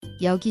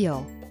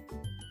여기요.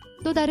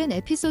 또 다른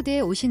에피소드에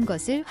오신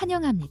것을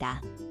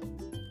환영합니다.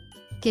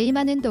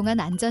 게임하는 동안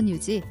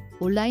안전유지,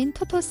 온라인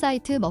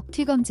토토사이트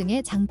먹튀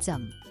검증의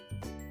장점.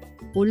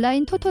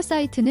 온라인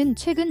토토사이트는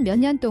최근 몇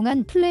년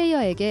동안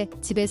플레이어에게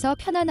집에서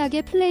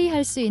편안하게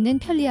플레이할 수 있는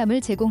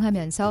편리함을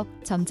제공하면서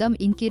점점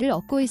인기를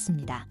얻고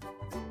있습니다.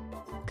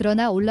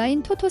 그러나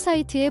온라인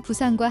토토사이트의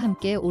부상과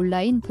함께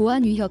온라인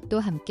보안 위협도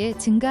함께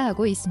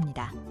증가하고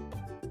있습니다.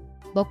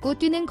 먹고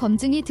뛰는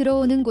검증이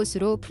들어오는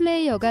곳으로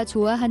플레이어가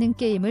좋아하는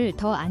게임을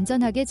더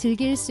안전하게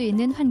즐길 수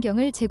있는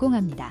환경을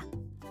제공합니다.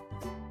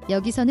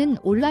 여기서는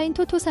온라인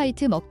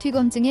토토사이트 먹튀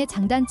검증의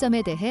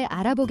장단점에 대해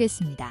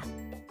알아보겠습니다.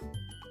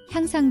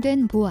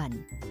 향상된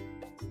보안.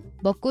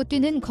 먹고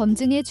뛰는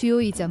검증의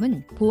주요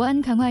이점은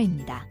보안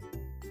강화입니다.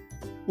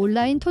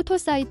 온라인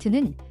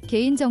토토사이트는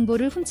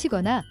개인정보를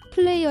훔치거나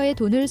플레이어의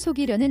돈을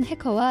속이려는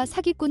해커와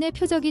사기꾼의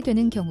표적이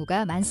되는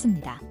경우가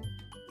많습니다.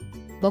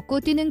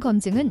 먹고 뛰는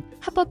검증은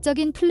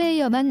합법적인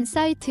플레이어만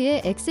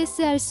사이트에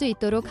액세스할 수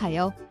있도록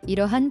하여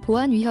이러한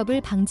보안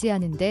위협을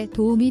방지하는 데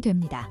도움이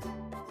됩니다.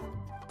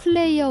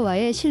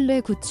 플레이어와의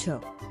신뢰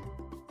구축.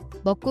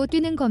 먹고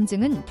뛰는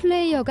검증은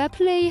플레이어가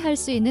플레이할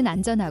수 있는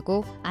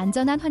안전하고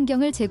안전한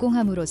환경을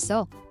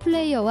제공함으로써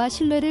플레이어와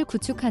신뢰를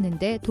구축하는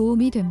데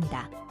도움이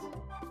됩니다.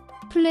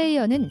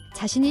 플레이어는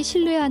자신이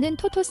신뢰하는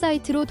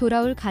토토사이트로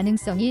돌아올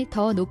가능성이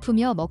더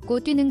높으며 먹고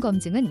뛰는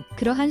검증은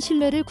그러한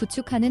신뢰를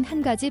구축하는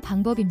한 가지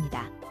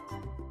방법입니다.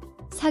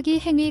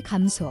 사기 행위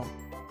감소.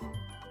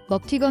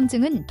 먹튀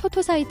검증은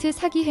토토사이트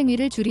사기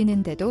행위를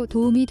줄이는 데도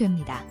도움이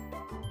됩니다.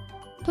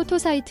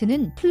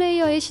 토토사이트는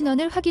플레이어의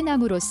신원을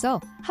확인함으로써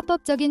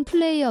합법적인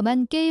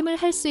플레이어만 게임을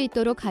할 수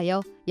있도록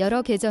하여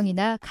여러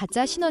계정이나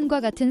가짜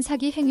신원과 같은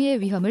사기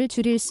행위의 위험을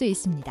줄일 수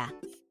있습니다.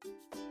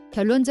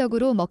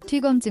 결론적으로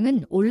먹튀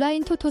검증은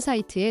온라인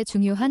토토사이트의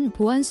중요한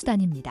보안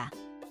수단입니다.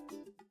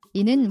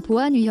 이는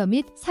보안 위험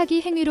및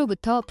사기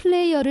행위로부터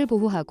플레이어를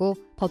보호하고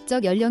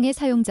법적 연령의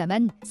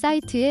사용자만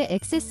사이트에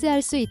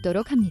액세스할 수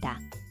있도록 합니다.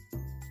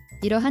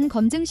 이러한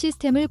검증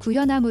시스템을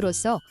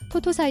구현함으로써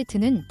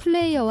토토사이트는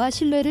플레이어와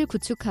신뢰를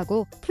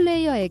구축하고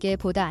플레이어에게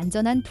보다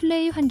안전한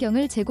플레이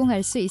환경을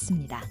제공할 수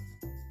있습니다.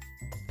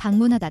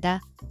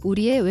 방문하다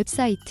우리의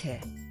웹사이트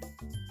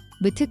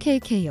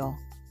mtkyo.com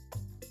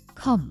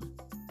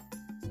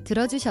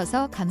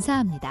들어주셔서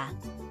감사합니다.